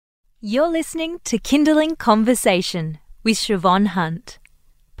You're listening to Kinderling Conversation with Siobhan Hunt,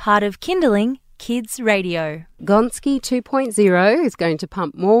 part of Kinderling Kids Radio. Gonski 2.0 is going to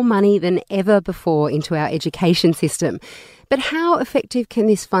pump more money than ever before into our education system. But how effective can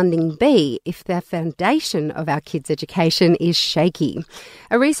this funding be if the foundation of our kids' education is shaky?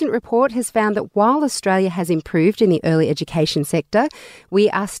 A recent report has found that while Australia has improved in the early education sector, we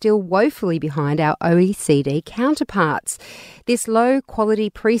are still woefully behind our OECD counterparts. This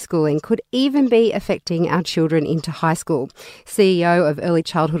low-quality preschooling could even be affecting our children into high school. CEO of Early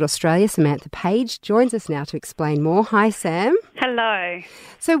Childhood Australia, Samantha Page, joins us now to explain more. Hi, Sam. Hello.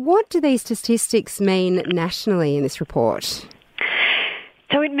 So what do these statistics mean nationally in this report?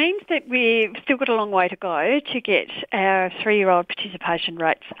 So it means that we've still got a long way to go to get our 3-year-old participation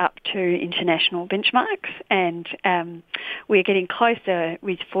rates up to international benchmarks, and we're getting closer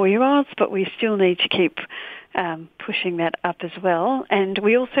with 4-year-olds, but we still need to keep pushing that up as well. And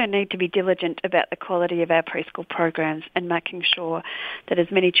we also need to be diligent about the quality of our preschool programs and making sure that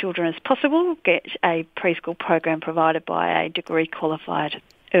as many children as possible get a preschool program provided by a degree-qualified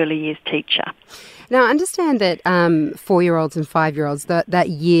early years teacher. Now, I understand that 4-year-olds and 5-year-olds, that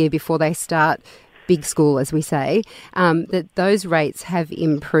year before they start big school, as we say, that those rates have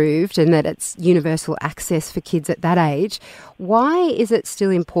improved and that it's universal access for kids at that age. Why is it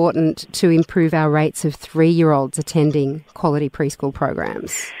still important to improve our rates of 3-year-olds attending quality preschool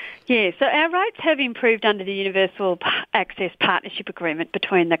programs? Yeah, so our rates have improved under the Universal Access Partnership Agreement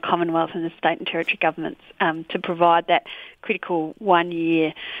between the Commonwealth and the state and territory governments to provide that critical 1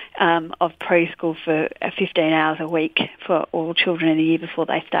 year of preschool for 15 hours a week for all children in the year before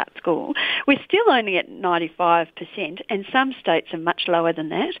they start school. We're still only at 95%, and some states are much lower than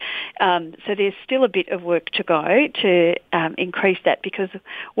that. So there's still a bit of work to go to increase that, because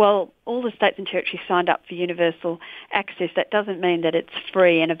while all the states and territories signed up for universal access, that doesn't mean that it's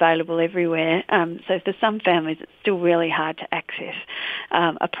free and available everywhere. So for some families, it's still really hard to access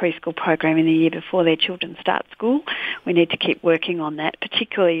a preschool program in the year before their children start school. We need to keep working on that,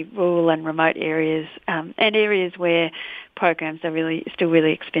 particularly rural and remote areas, and areas where programs are still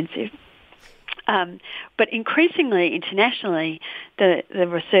really expensive. But increasingly, internationally, the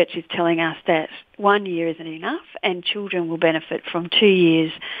research is telling us that 1 year isn't enough, and children will benefit from 2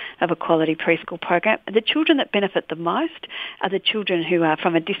 years of a quality preschool program. The children that benefit the most are the children who are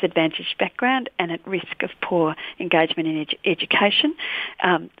from a disadvantaged background and at risk of poor engagement in education.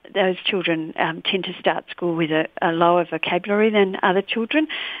 Those children tend to start school with a lower vocabulary than other children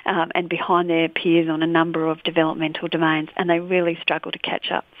and behind their peers on a number of developmental domains, and they really struggle to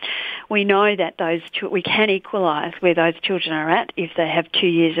catch up. We know that we can equalise where those children are at if they have 2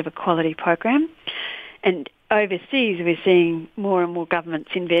 years of a quality program. And overseas, we're seeing more and more governments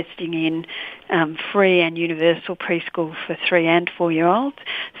investing in free and universal preschool for 3 and 4-year-olds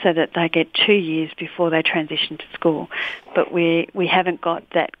so that they get 2 years before they transition to school. But we haven't got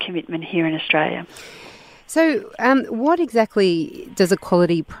that commitment here in Australia. So what exactly does a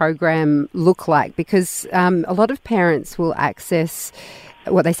quality program look like? Because a lot of parents will access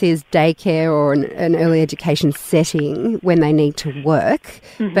what they see as daycare or an early education setting when they need to work.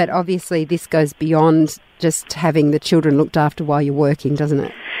 Mm-hmm. But obviously this goes beyond just having the children looked after while you're working, doesn't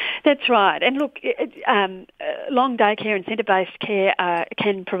it? That's right. And look, long daycare and centre-based care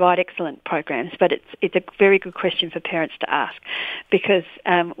can provide excellent programs, but it's a very good question for parents to ask, because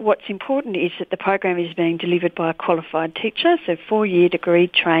what's important is that the program is being delivered by a qualified teacher. So 4-year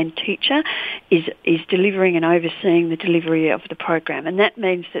degree-trained teacher is delivering and overseeing the delivery of the program, and that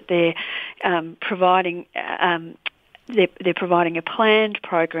means that they're providing a planned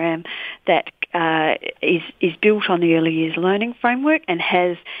program that is built on the early years learning framework and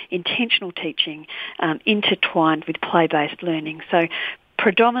has intentional teaching intertwined with play-based learning. So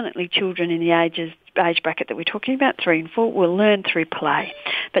predominantly children in the age bracket that we're talking about, 3 and 4, will learn through play.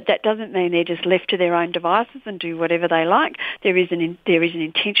 But that doesn't mean they're just left to their own devices and do whatever they like. There is an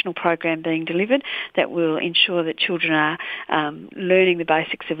intentional program being delivered that will ensure that children are learning the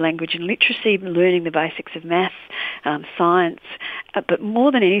basics of language and literacy, learning the basics of maths, science, but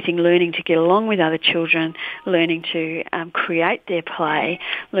more than anything, learning to get along with other children, learning to create their play,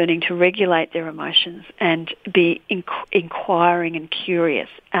 learning to regulate their emotions and be inquiring and curious.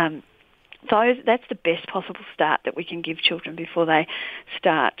 That's the best possible start that we can give children before they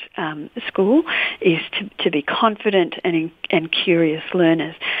start school, is to be confident and curious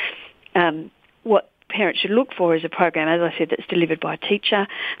learners. What parents should look for is a program, as I said, that's delivered by a teacher,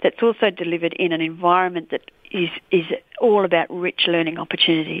 that's also delivered in an environment that is all about rich learning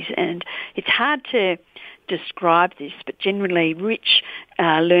opportunities. And it's hard to describe this, but generally rich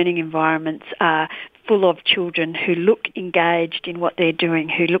learning environments are full of children who look engaged in what they're doing,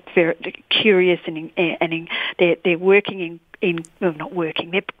 who look very curious, and they're working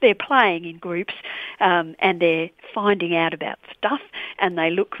they're playing in groups, and they're finding out about stuff, and they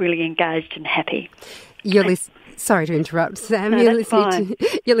look really engaged and happy. Sorry to interrupt, Sam. No,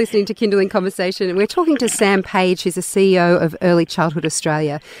 You're listening to Kindling Conversation, and we're talking to Sam Page, who's the CEO of Early Childhood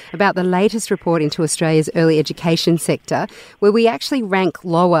Australia, about the latest report into Australia's early education sector, where we actually rank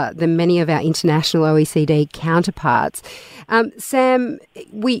lower than many of our international OECD counterparts. Sam,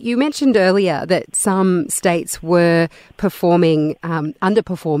 you mentioned earlier that some states were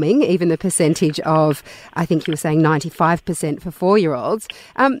underperforming, even the percentage of, I think you were saying 95% for 4-year-olds.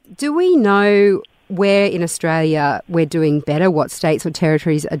 Do we know where in Australia we're doing better, what states or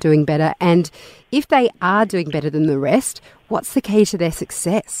territories are doing better, and if they are doing better than the rest, what's the key to their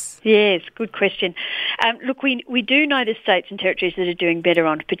success? Yes, good question. Look, we do know the states and territories that are doing better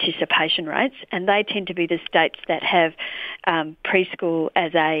on participation rates, and they tend to be the states that have preschool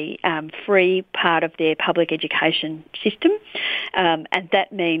as a free part of their public education system, and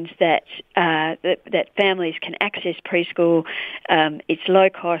that means that that families can access preschool. It's low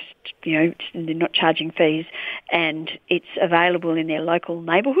cost, they're not charging fees, and it's available in their local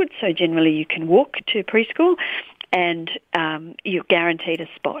neighbourhood. So generally, you can walk to preschool, and you're guaranteed a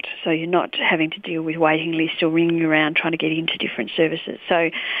spot, so you're not having to deal with waiting lists or ringing around trying to get into different services. So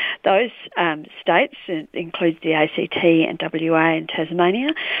those states, it includes the ACT and WA and Tasmania,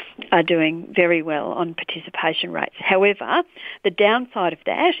 are doing very well on participation rates. However, the downside of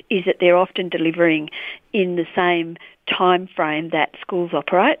that is that they're often delivering in the same time frame that schools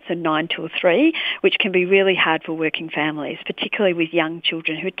operate, so 9 till 3, which can be really hard for working families, particularly with young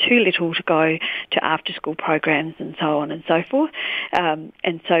children who are too little to go to after-school programs and so on and so forth.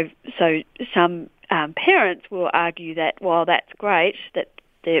 And so some parents will argue that while that's great, that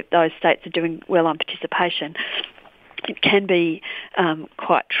those states are doing well on participation, it can be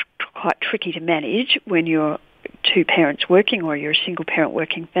quite tricky to manage when you're two parents working or you're a single parent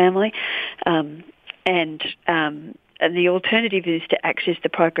working family. And the alternative is to access the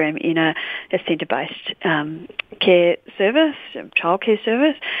program in a centre-based care service, childcare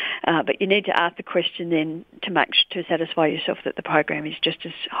service. But you need to ask the question then to satisfy yourself that the program is just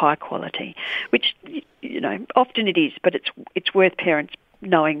as high quality, which often it is. But it's worth parents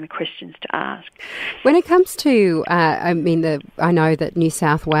knowing the questions to ask. When it comes to, I know that New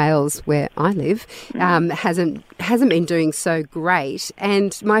South Wales, where I live, hasn't been doing so great,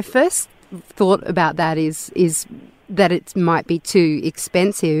 and my first thought about that is that it might be too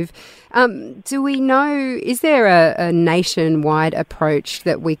expensive. Do we know, is there a nationwide approach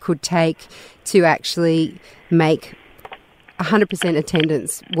that we could take to actually make 100%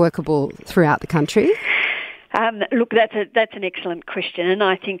 attendance workable throughout the country? Look, that's an excellent question, and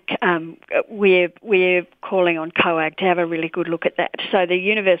I think we're calling on COAG to have a really good look at that. So the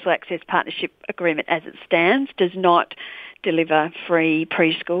Universal Access Partnership Agreement, as it stands, does not deliver free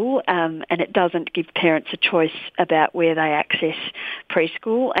preschool, and it doesn't give parents a choice about where they access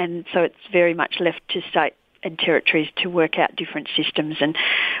preschool, and so it's very much left to state and territories to work out different systems. And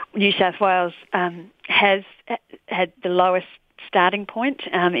New South Wales has had the lowest starting point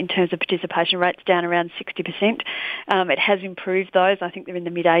in terms of participation rates, down around 60%. It has improved those. I think they're in the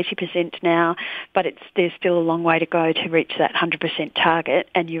mid-80% now, but there's still a long way to go to reach that 100% target.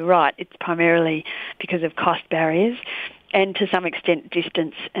 And you're right, it's primarily because of cost barriers and to some extent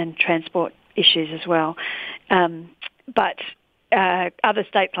distance and transport issues as well. But other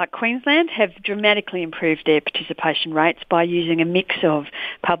states like Queensland have dramatically improved their participation rates by using a mix of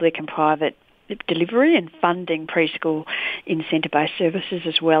public and private delivery and funding preschool in centre-based services,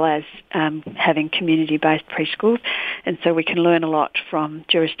 as well as having community-based preschools. And so we can learn a lot from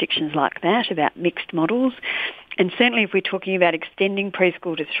jurisdictions like that about mixed models. And certainly if we're talking about extending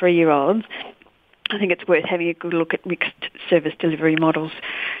preschool to 3-year-olds, I think it's worth having a good look at mixed service delivery models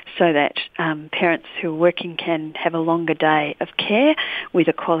so that parents who are working can have a longer day of care with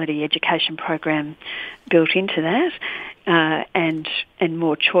a quality education program built into that, and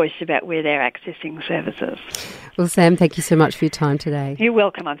more choice about where they're accessing services. Well, Sam, thank you so much for your time today. You're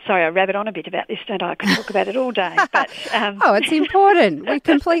welcome. I'm sorry I rabbit on a bit about this, don't I? I could talk about it all day. But oh, it's important. We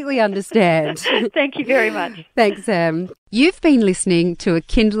completely understand. Thank you very much. Thanks, Sam. You've been listening to a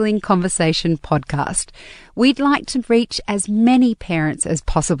Kindling Conversation podcast. We'd like to reach as many parents as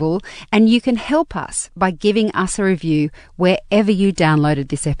possible, and you can help us by giving us a review wherever you downloaded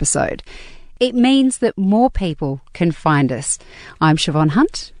this episode. It means that more people can find us. I'm Siobhan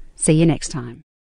Hunt. See you next time.